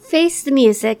Face the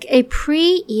Music, a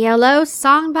pre-ELO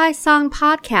song-by-song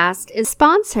podcast, is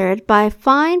sponsored by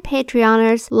fine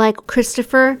Patreoners like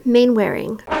Christopher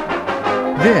Mainwaring.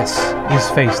 This is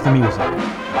Face the Music,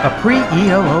 a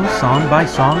pre-ELO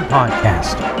song-by-song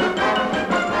podcast.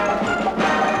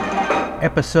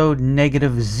 Episode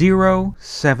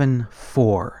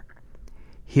 -074.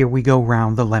 Here we go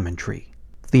round the lemon tree.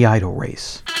 The Idol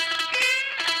Race.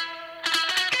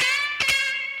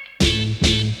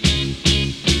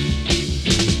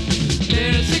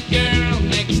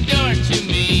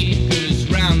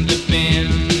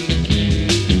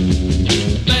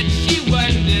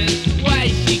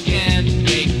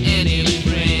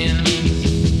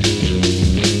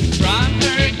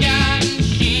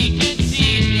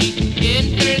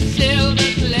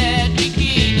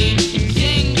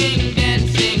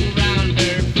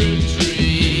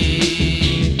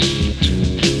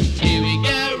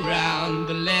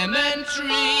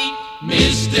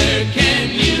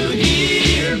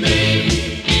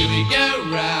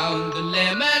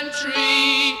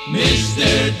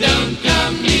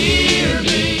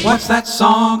 What's that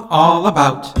song all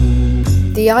about?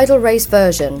 The Idol Race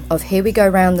version of Here We Go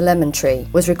Round the Lemon Tree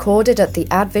was recorded at the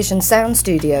Advision Sound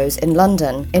Studios in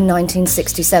London in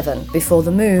 1967, before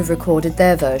The Move recorded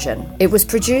their version. It was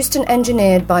produced and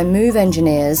engineered by Move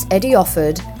engineers Eddie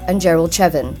Offord and Gerald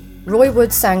Chevin. Roy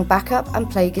Wood sang backup and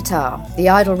played guitar. The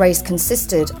Idol Race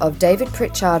consisted of David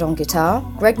Pritchard on guitar,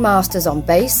 Greg Masters on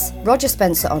bass, Roger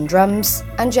Spencer on drums,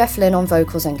 and Jeff Lynne on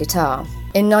vocals and guitar.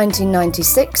 In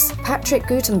 1996, Patrick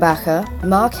Gutenbacher,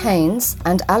 Mark Haynes,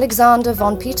 and Alexander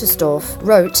von Petersdorf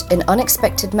wrote in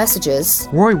Unexpected Messages,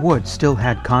 Roy Wood still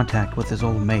had contact with his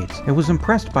old mates and was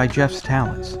impressed by Jeff's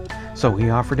talents. So he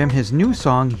offered him his new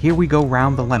song, Here We Go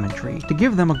Round the Lemon Tree, to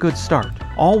give them a good start.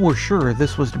 All were sure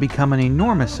this was to become an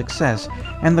enormous success,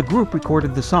 and the group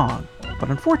recorded the song. But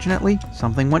unfortunately,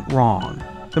 something went wrong.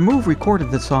 The Move recorded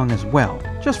the song as well,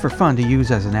 just for fun to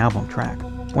use as an album track.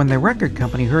 When the record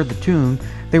company heard the tune,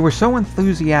 they were so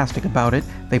enthusiastic about it,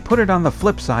 they put it on the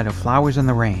flip side of Flowers in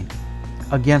the Rain,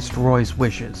 against Roy's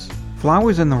wishes.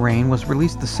 Flowers in the Rain was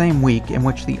released the same week in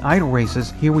which the Idol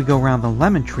Race's Here We Go Round the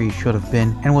Lemon Tree should have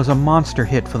been, and was a monster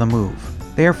hit for the Move.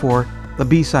 Therefore, the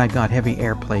B-side got heavy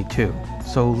airplay too.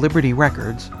 So Liberty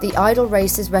Records, the Idol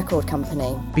Race's record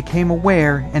company, became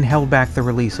aware and held back the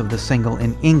release of the single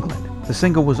in England. The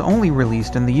single was only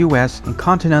released in the US and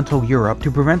continental Europe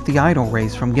to prevent the Idol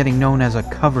Race from getting known as a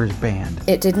covers band.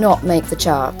 It did not make the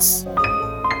charts.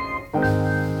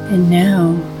 And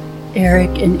now,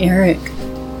 Eric and Eric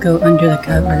go under the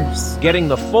covers. Getting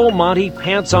the full Monty,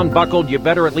 pants unbuckled, you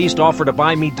better at least offer to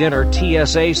buy me dinner,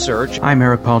 TSA search. I'm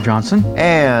Eric Paul Johnson.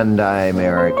 And I'm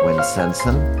Eric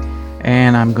Winsenson.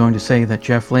 And I'm going to say that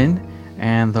Jeff Lynne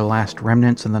and the Last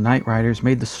Remnants and the Night Riders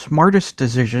made the smartest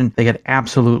decision they had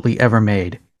absolutely ever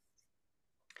made.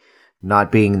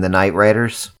 Not being the Night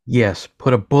Riders? Yes,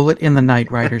 put a bullet in the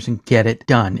Night Riders and get it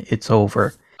done. It's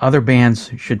over. Other bands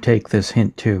should take this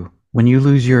hint too. When you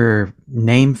lose your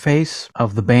name face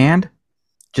of the band,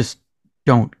 just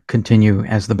don't continue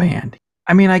as the band.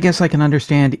 I mean, I guess I can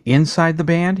understand inside the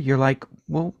band, you're like,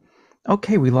 well,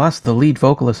 okay, we lost the lead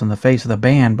vocalist and the face of the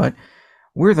band, but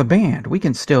we're the band. We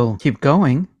can still keep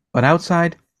going. But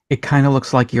outside, it kind of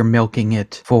looks like you're milking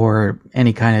it for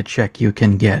any kind of check you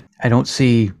can get. I don't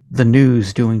see the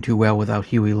News doing too well without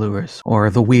Huey Lewis, or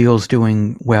the Wheels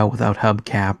doing well without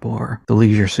Hubcap, or the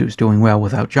Leisure Suits doing well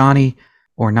without Johnny,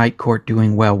 or Night Court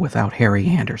doing well without Harry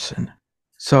Anderson.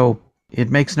 So it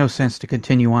makes no sense to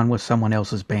continue on with someone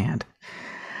else's band.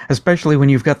 Especially when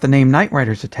you've got the name Night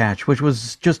Riders attached, which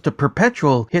was just a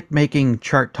perpetual hit-making,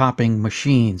 chart-topping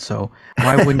machine, so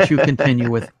why wouldn't you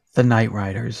continue with the Night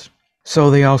Riders?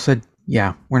 So they all said,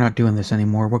 yeah, we're not doing this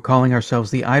anymore. We're calling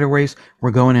ourselves the Idol Race.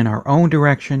 We're going in our own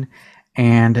direction,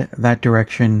 and that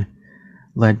direction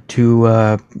led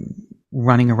to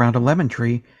running around a lemon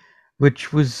tree,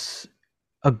 which was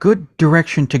a good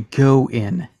direction to go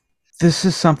in. This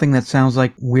is something that sounds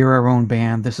like we're our own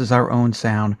band. This is our own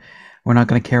sound. We're not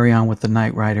going to carry on with the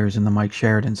Night Riders and the Mike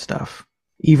Sheridan stuff.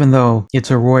 Even though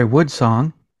it's a Roy Wood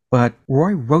song, but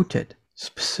Roy wrote it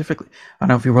specifically. I don't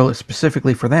know if he wrote it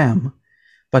specifically for them,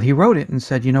 but he wrote it and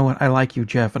said, you know what, I like you,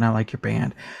 Jeff, and I like your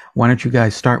band. Why don't you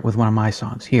guys start with one of my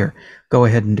songs? Here, go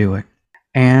ahead and do it.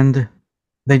 And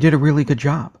they did a really good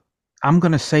job. I'm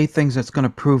going to say things that's going to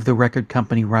prove the record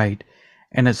company right,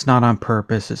 and it's not on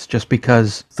purpose. It's just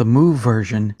because the Move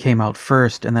version came out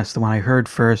first, and that's the one I heard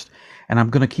first. And I'm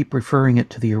going to keep referring it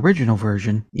to the original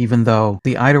version, even though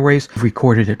the Idol Race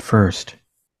recorded it first.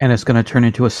 And it's going to turn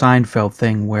into a Seinfeld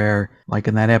thing where, like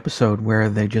in that episode where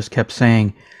they just kept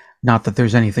saying, not that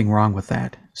there's anything wrong with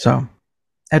that. So,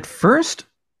 at first,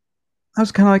 I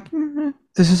was kind of like,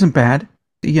 this isn't bad.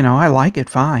 I like it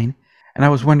fine. And I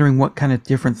was wondering what kind of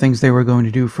different things they were going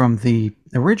to do from the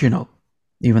original,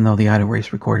 even though the Idle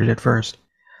Race recorded it first.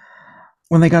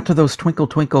 When they got to those Twinkle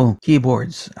Twinkle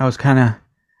keyboards, I was kind of,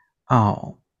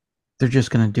 oh, they're just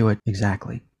going to do it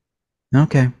exactly.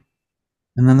 Okay.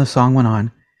 And then the song went on.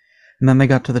 And then they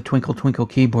got to the Twinkle Twinkle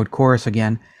keyboard chorus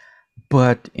again.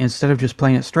 But instead of just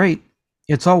playing it straight,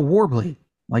 it's all warbly.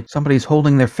 Like somebody's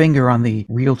holding their finger on the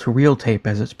reel-to-reel tape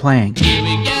as it's playing. Here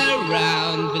we go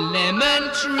round the lemon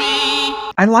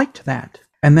tree. I liked that.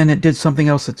 And then it did something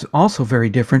else that's also very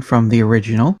different from the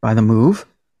original by The Move,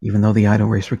 even though the Idle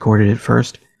Race recorded it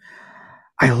first.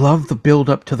 I love the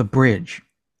build-up to the bridge,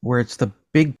 where it's the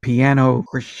big piano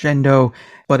crescendo,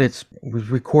 but it was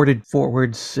recorded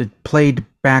forwards, it played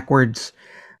backwards.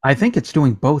 I think it's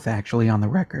doing both, actually, on the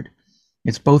record.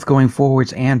 It's both going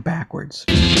forwards and backwards.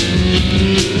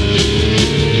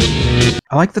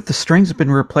 I like that the strings have been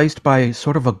replaced by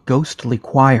sort of a ghostly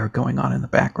choir going on in the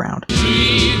background. 3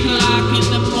 o'clock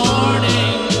in the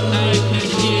morning, I could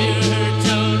hear her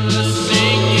toneless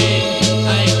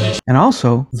singing. And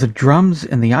also, the drums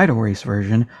in the Idle Race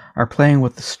version are playing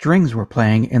what the strings were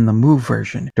playing in the Move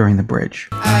version during the bridge.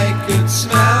 I could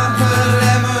smell her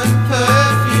lemon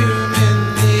perfume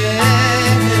in the air.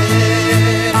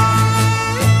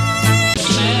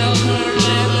 Smell her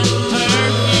lemon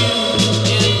perfume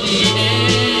in the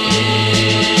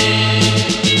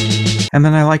air. And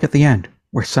then I like at the end,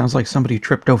 where it sounds like somebody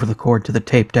tripped over the cord to the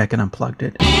tape deck and unplugged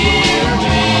it.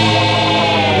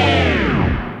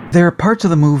 There are parts of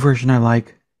the Move version I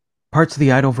like, parts of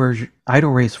the Idle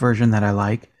Race version that I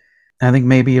like. I think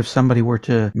maybe if somebody were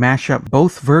to mash up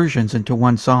both versions into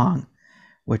one song,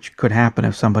 which could happen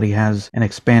if somebody has an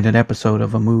expanded episode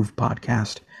of a Move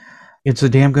podcast, it's a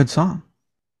damn good song.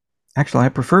 Actually, I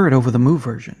prefer it over the Move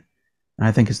version. And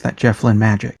I think it's that Jeff Lynne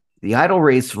magic. The Idle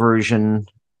Race version,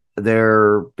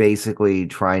 they're basically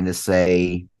trying to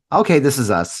say, okay, this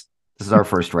is us. This is our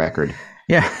first record.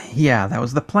 Yeah, that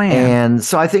was the plan. And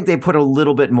so I think they put a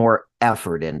little bit more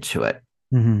effort into it.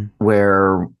 Mm-hmm.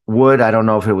 Where Wood, I don't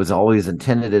know if it was always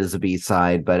intended as a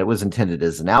B-side, but it was intended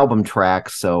as an album track.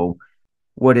 So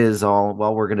Wood is all,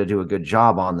 well, we're going to do a good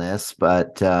job on this,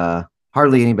 but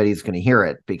hardly anybody's going to hear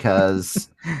it because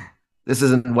this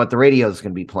isn't what the radio is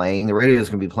going to be playing. The radio is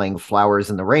going to be playing Flowers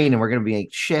in the Rain, and we're going to be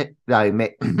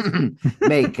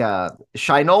make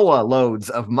Shinola loads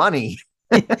of money.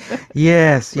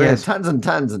 Yes. Tons and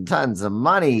tons and tons of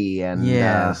money, and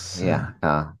yes,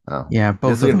 both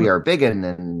this is going to be our big one,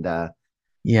 and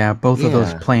both of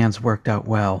those plans worked out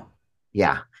well.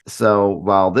 Yeah. So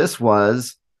while this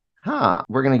was,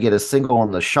 we're going to get a single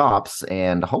in the shops,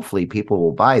 and hopefully people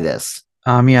will buy this.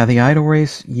 The Idle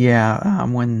Race,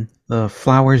 when the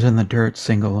Flowers in the Dirt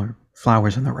single or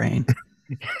Flowers in the Rain.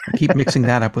 I keep mixing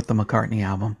that up with the McCartney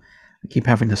album. I keep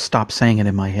having to stop saying it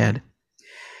in my head.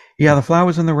 Yeah, the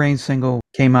Flowers in the Rain single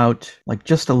came out like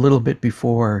just a little bit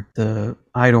before the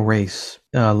Idle Race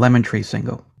Lemon Tree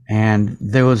single. And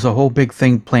there was a whole big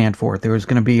thing planned for it. There was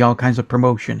going to be all kinds of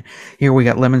promotion. Here we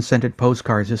got lemon-scented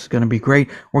postcards. This is going to be great.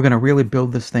 We're going to really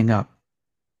build this thing up.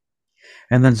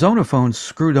 And then Zonophone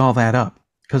screwed all that up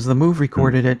because the Move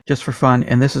recorded it just for fun,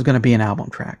 and this is going to be an album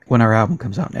track when our album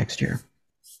comes out next year.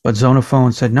 But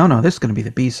Zonophone said, no, this is going to be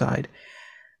the B-side.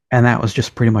 And that was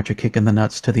just pretty much a kick in the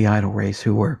nuts to the Idle Race,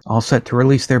 who were all set to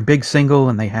release their big single,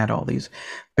 and they had all these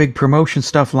big promotion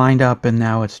stuff lined up, and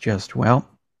now it's just, well,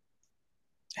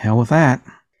 hell with that.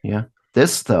 Yeah.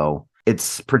 This, though,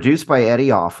 it's produced by Eddie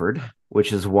Offord,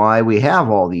 which is why we have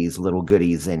all these little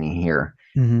goodies in here.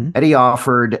 Mm-hmm. Eddie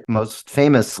Offord, most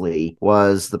famously,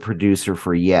 was the producer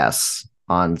for Yes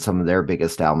on some of their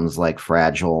biggest albums like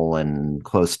Fragile and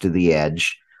Close to the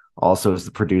Edge. Also is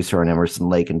the producer on Emerson,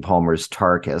 Lake and Palmer's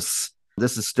Tarkus.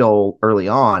 This is still early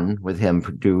on with him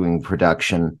doing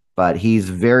production, but he's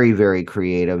very, very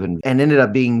creative and ended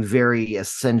up being very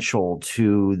essential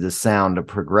to the sound of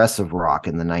progressive rock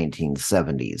in the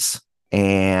 1970s.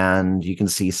 And you can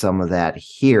see some of that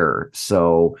here.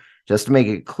 So just to make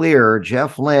it clear,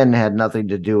 Jeff Lynne had nothing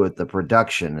to do with the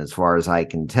production, as far as I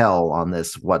can tell, on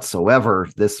this whatsoever.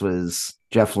 This was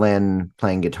Jeff Lynne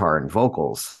playing guitar and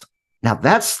vocals. Now,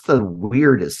 that's the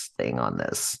weirdest thing on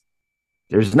this.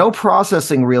 There's no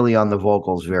processing really on the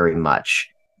vocals very much,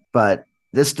 but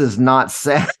this does not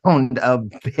sound a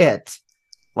bit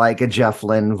like a Jeff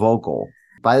Lynne vocal.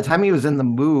 By the time he was in the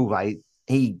Move,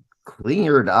 he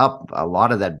cleared up a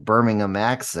lot of that Birmingham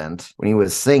accent when he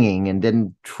was singing and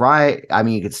didn't try. I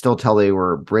mean, you could still tell they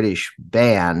were a British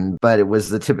band, but it was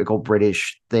the typical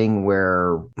British thing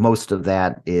where most of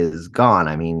that is gone.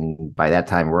 I mean, by that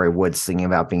time, Roy Wood's singing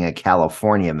about being a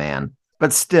California man.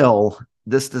 But still,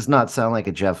 this does not sound like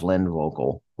a Jeff Lynne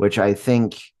vocal, which I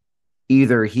think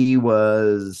either he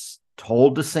was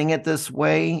told to sing it this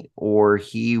way, or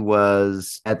he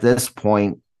was, at this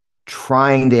point,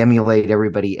 trying to emulate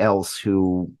everybody else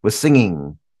who was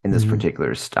singing in this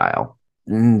particular style.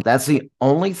 And that's the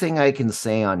only thing I can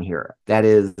say on here that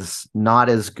is not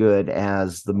as good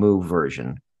as the Move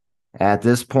version. At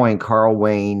this point, Carl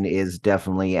Wayne is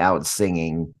definitely out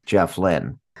singing Jeff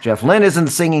Lynne. Jeff Lynne isn't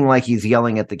singing like he's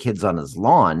yelling at the kids on his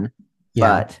lawn,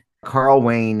 but Carl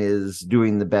Wayne is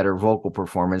doing the better vocal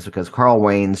performance because Carl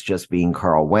Wayne's just being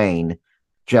Carl Wayne.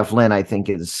 Jeff Lynne, I think,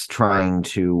 is trying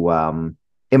to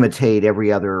imitate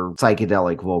every other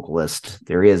psychedelic vocalist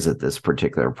there is at this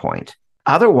particular point.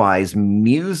 Otherwise,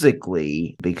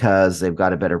 musically, because they've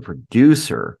got a better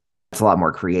producer, it's a lot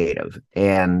more creative.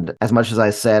 And as much as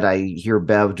I said, I hear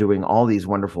Bev doing all these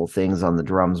wonderful things on the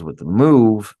drums with the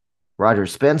Move, Roger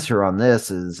Spencer on this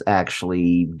is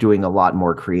actually doing a lot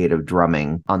more creative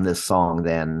drumming on this song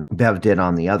than Bev did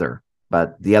on the other.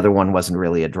 But the other one wasn't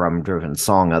really a drum-driven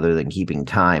song other than keeping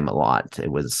time a lot.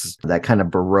 It was that kind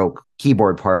of Baroque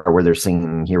keyboard part where they're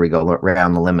singing Here We Go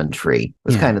Around the Lemon Tree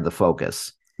was kind of the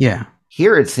focus. Yeah.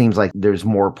 Here it seems like there's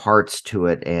more parts to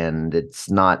it, and it's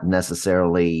not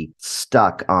necessarily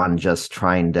stuck on just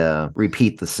trying to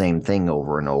repeat the same thing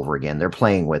over and over again. They're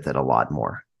playing with it a lot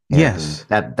more. Yes.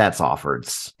 That's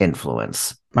Offord's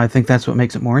influence. I think that's what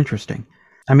makes it more interesting.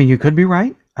 I mean, you could be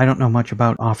right. I don't know much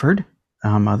about Offord,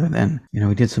 other than, he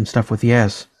did some stuff with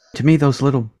Yes. To me, those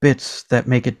little bits that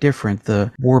make it different,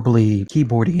 the warbly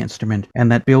keyboardy instrument, and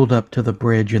that build up to the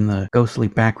bridge and the ghostly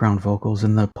background vocals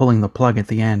and the pulling the plug at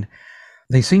the end,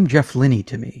 they seem Jeff Lynne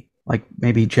to me. Like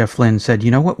maybe Jeff Lynne said,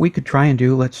 you know what we could try and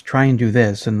do? Let's try and do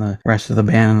this. And the rest of the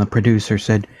band and the producer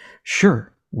said,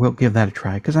 sure, we'll give that a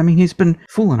try. Because, he's been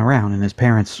fooling around in his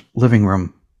parents' living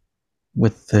room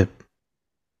with the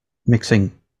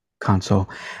mixing console.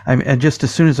 Just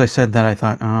as soon as I said that, I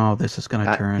thought, oh, this is going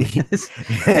to turn. You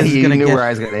knew where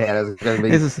I was going to head. I was going to be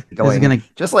going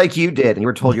just like you did, and you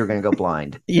were told you were going to go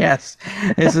blind. Yes.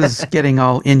 This is getting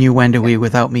all innuendo-y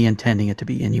without me intending it to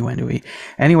be innuendo-y.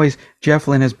 Anyways, Jeff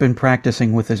Lynne has been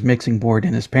practicing with his mixing board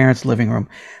in his parents' living room,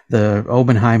 the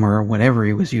Obenheimer or whatever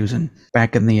he was using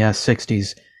back in the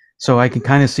 60s. So I can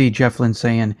kind of see Jeff Lynne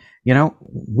saying,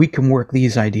 we can work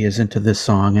these ideas into this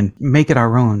song and make it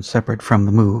our own separate from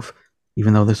the Move,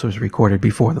 even though this was recorded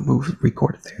before the Move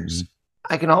recorded theirs.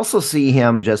 I can also see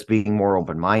him just being more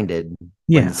open-minded.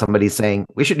 Yeah. When somebody's saying,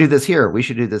 we should do this here. We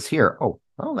should do this here. Oh,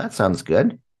 that sounds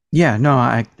good. Yeah, no,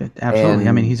 absolutely.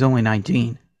 And, he's only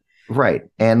 19. Right.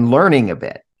 And learning a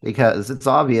bit, because it's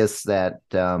obvious that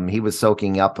he was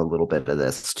soaking up a little bit of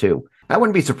this too. I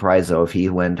wouldn't be surprised, though, if he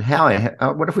went,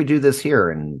 what if we do this here?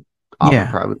 And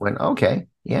probably went, okay,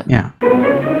 yeah. Yeah.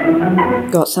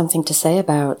 Got something to say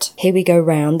about Here We Go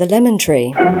Round the Lemon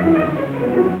Tree?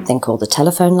 Then call the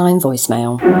telephone line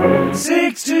voicemail.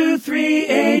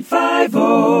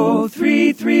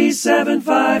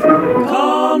 623-850-3375.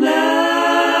 Call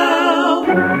now.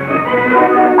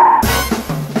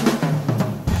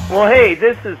 Well, hey,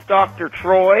 this is Dr.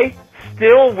 Troy.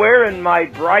 Still wearing my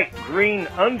bright green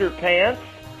underpants,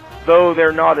 though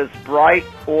they're not as bright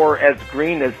or as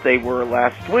green as they were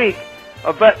last week.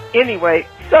 But anyway,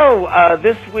 so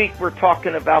this week we're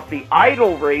talking about the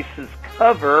Idle Race's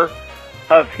cover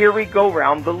of Here We Go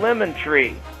Round the Lemon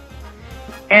Tree.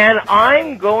 And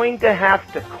I'm going to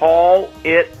have to call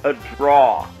it a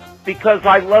draw, because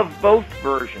I love both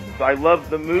versions. I love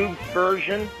the Moves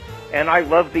version, and I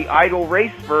love the Idle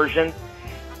Race version.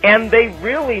 And they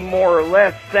really more or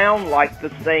less sound like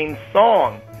the same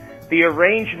song. The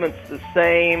arrangement's the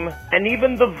same, and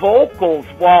even the vocals,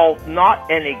 while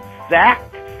not an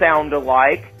exact sound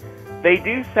alike, they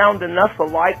do sound enough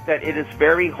alike that it is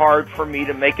very hard for me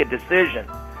to make a decision.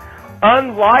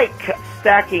 Unlike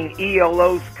stacking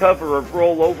ELO's cover of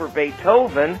Roll Over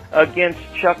Beethoven against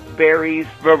Chuck Berry's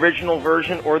original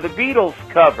version or the Beatles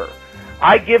cover,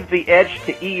 I give the edge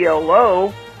to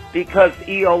ELO because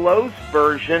ELO's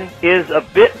version is a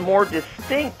bit more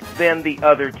distinct than the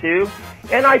other two.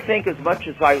 And I think as much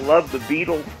as I love the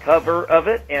Beatles cover of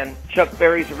it and Chuck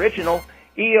Berry's original,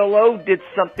 ELO did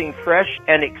something fresh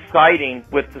and exciting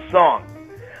with the song.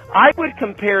 I would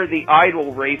compare the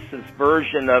Idle Race's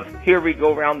version of Here We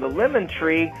Go Round the Lemon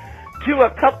Tree to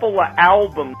a couple of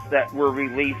albums that were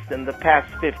released in the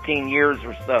past 15 years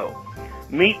or so.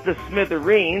 Meet the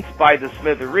Smithereens by the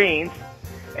Smithereens,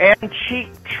 and Cheap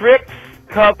Trick's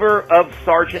cover of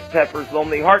Sgt. Pepper's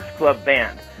Lonely Hearts Club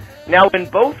Band. Now, in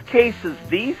both cases,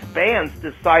 these bands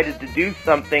decided to do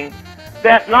something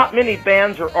that not many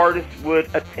bands or artists would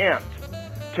attempt,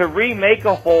 to remake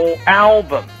a whole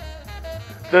album.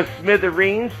 The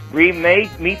Smithereens remade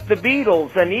Meet the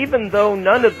Beatles, and even though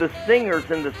none of the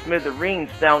singers in the Smithereens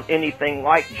sound anything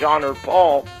like John or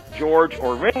Paul, George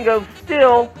or Ringo,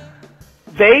 still,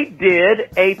 they did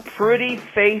a pretty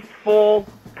faithful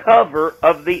cover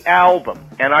of the album,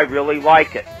 and I really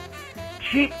like it.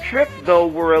 Cheap Trick, though,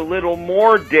 were a little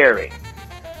more daring,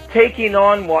 taking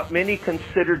on what many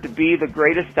considered to be the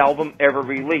greatest album ever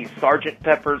released, Sgt.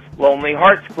 Pepper's Lonely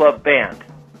Hearts Club Band.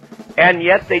 And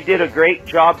yet they did a great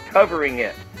job covering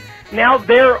it. Now,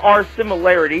 there are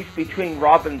similarities between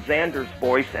Robin Zander's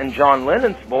voice and John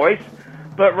Lennon's voice,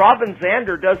 but Robin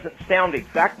Zander doesn't sound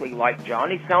exactly like John.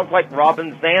 He sounds like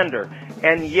Robin Zander.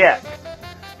 And yet,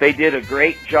 they did a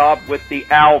great job with the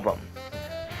album.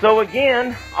 So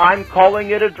again, I'm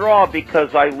calling it a draw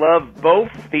because I love both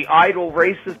the Idle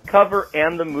Races cover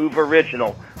and the Move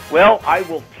original. Well, I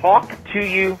will talk to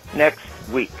you next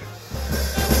week.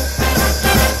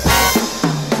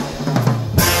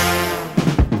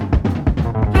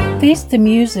 Face the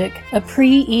Music, a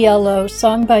pre-ELO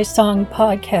song-by-song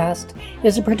podcast,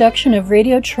 is a production of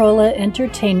Radio Trolla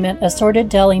Entertainment Assorted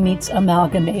Deli Meats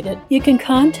Amalgamated. You can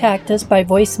contact us by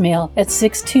voicemail at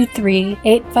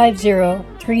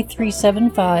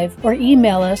 623-850-3375 or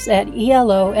email us at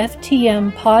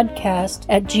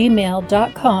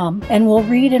eloftmpodcast@gmail.com and we'll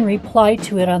read and reply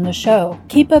to it on the show.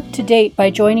 Keep up to date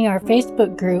by joining our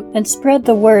Facebook group and spread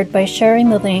the word by sharing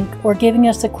the link or giving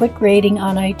us a quick rating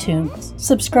on iTunes.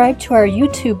 Subscribe to our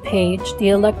YouTube page, the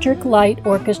Electric Light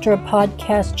Orchestra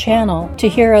Podcast channel, to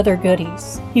hear other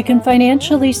goodies. You can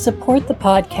financially support the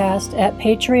podcast at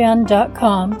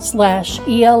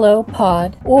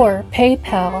patreon.com/ELOpod or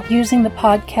PayPal using the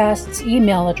podcast's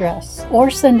email address, or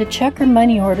send a check or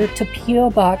money order to P.O.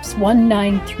 Box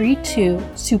 1932,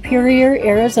 Superior,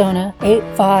 Arizona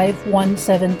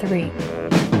 85173.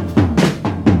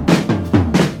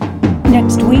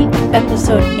 Next week,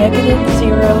 episode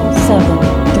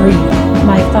 -073,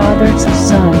 My Father's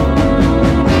Son.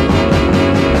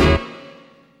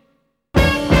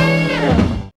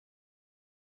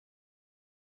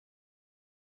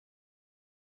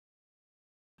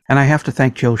 And I have to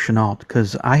thank Jill Chenault,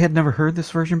 because I had never heard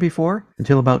this version before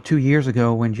until about 2 years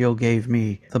ago when Jill gave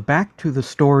me the Back to the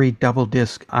Story double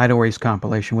disc Idle Race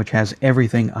compilation, which has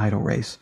everything Idle Race.